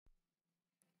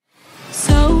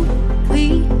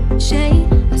ricochet.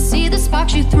 I see the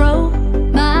sparks you throw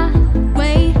my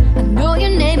way. I know your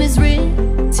name is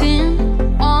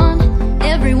written on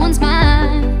everyone's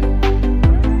mind.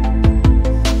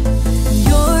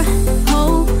 Your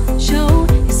whole show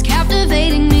is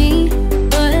captivating me,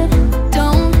 but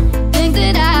don't think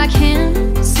that I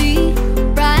can see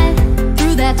right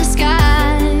through that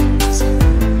disguise.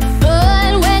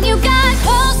 But when you got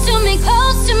close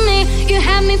to me, you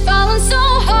had me falling so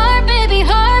hard, baby,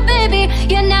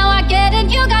 yeah, now I get it.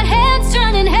 You got heads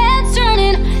turning,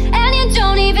 and you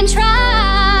don't even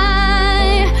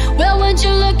try. Well, would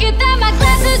you look at that? My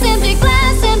glass is empty,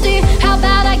 How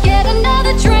about I get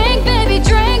another drink, baby,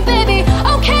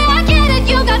 Okay, I get it.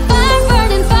 You got fire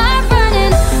burning,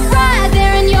 right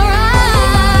there in your eyes.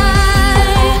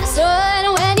 So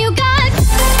when you got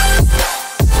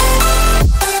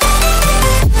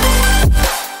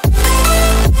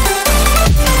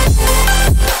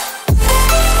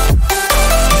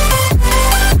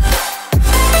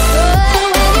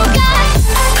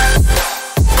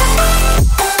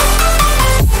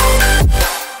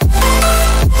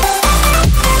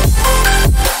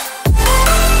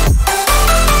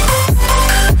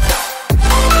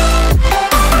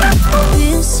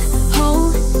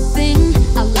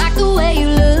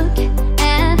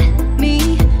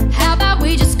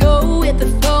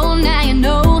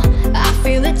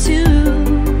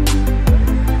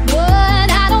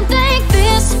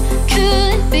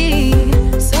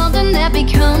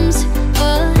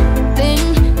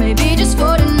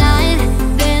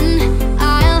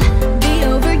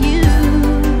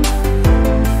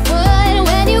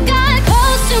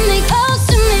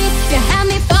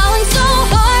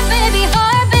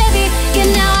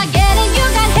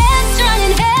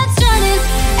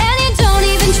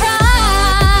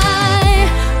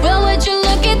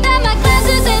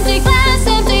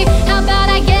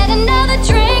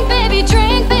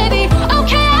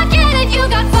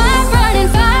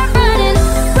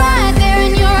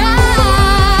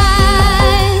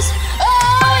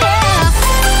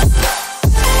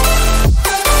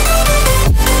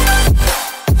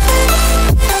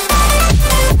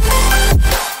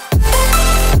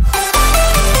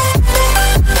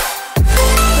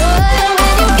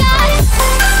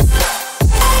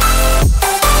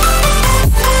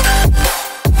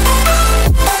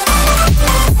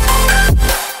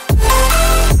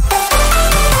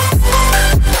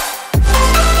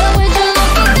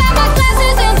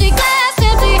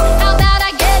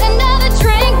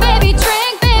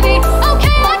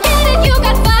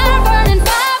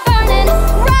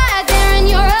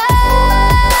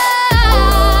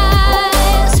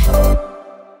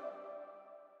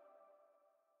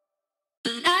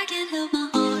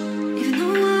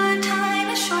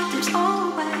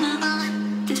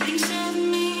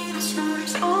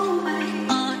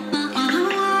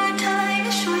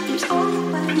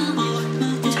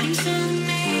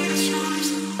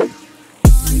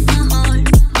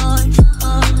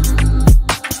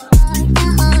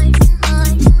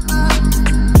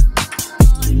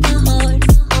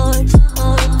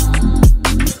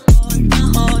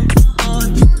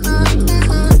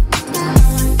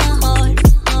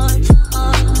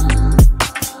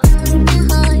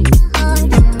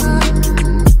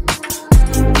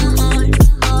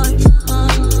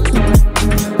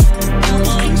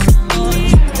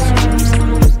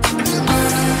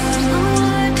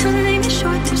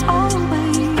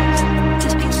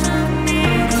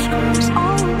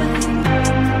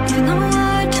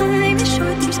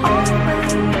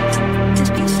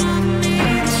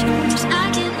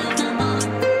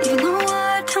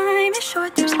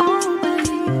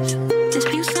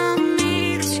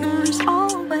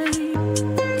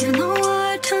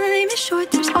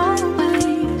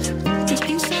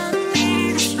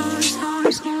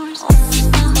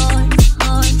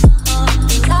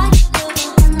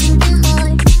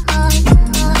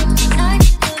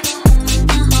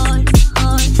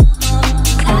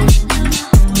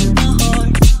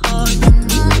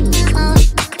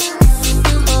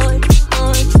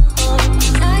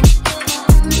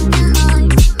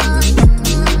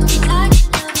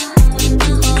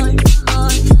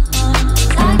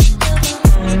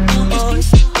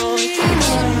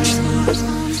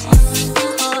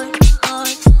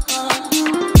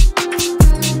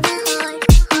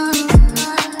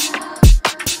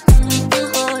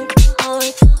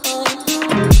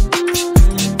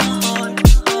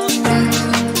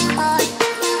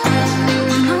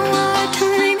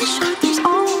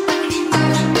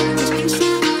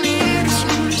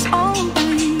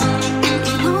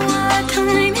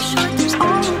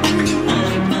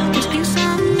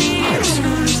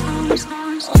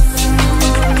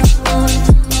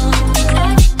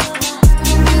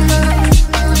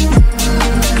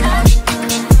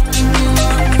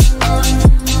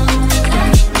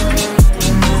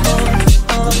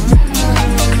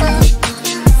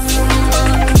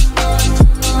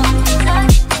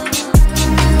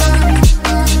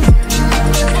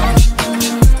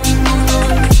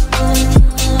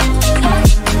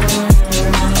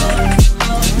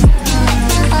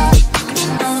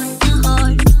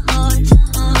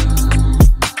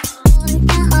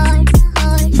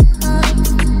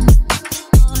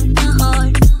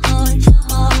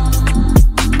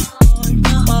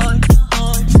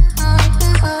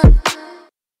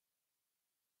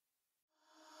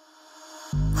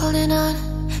Holding on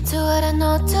to what I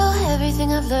know, to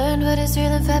everything I've learned. What is real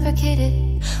and fabricated?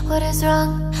 What is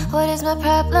wrong? What is my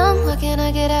problem? What can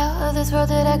I get out of this world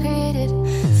that I created?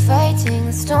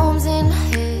 Fighting storms in my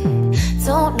head,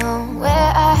 don't know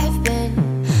where I have been.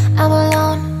 I'm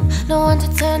alone, no one to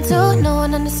turn to, no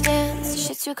one understands.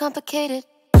 Shit's too complicated.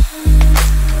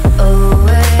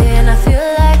 Away, and I feel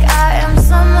like I am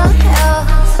someone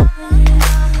else.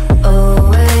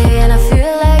 Away, and I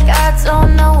feel like I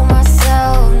don't know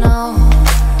myself, no.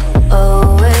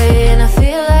 Away, and I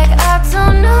feel like I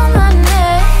don't know my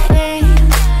name.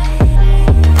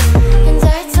 And I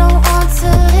don't want to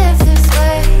live this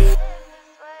way.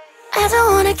 I don't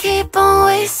wanna keep on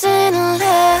wasting a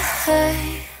life.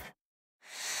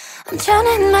 I'm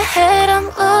drowning in my head, I'm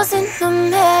losing the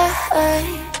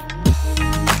mind.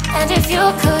 And if you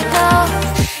could know,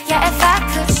 yeah, if I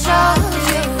could show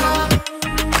you,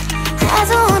 I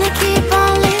don't wanna keep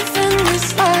on living this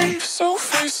life so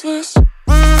faceless.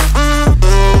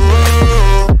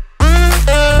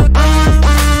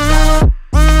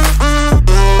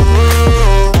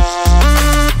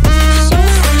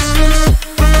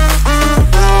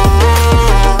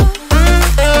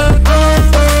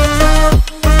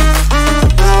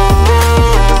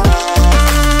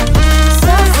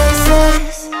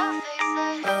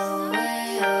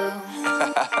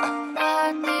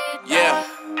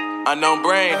 Unknown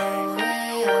Brain,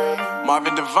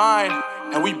 Marvin Divine,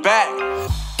 and we back.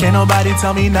 Can't nobody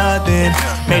tell me nothing.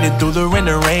 Made it through the wind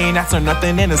and rain, I turn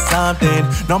nothing into something.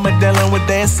 No more dealing with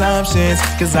their assumptions,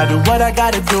 cause I do what I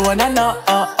gotta do and I know,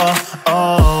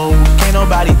 can't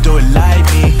nobody do it like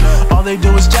me. All they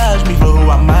do is judge me for who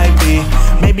I might be.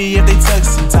 Maybe if they took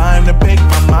some time to pick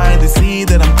my mind, they see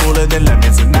that I'm cooler than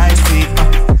lemons and iced tea.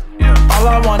 All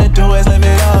I wanna do is live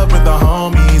it up with the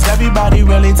homies. Everybody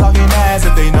really talking as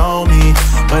if they know me,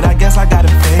 but I guess I gotta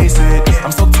face it.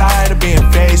 I'm so tired of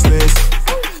being faceless.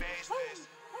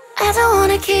 I don't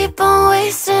wanna keep on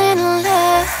wasting a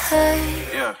life.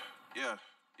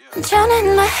 I'm drowning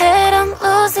in my head, I'm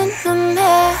losing the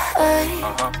mind.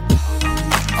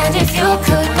 And if you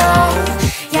could know,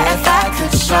 yeah, if I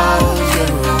could show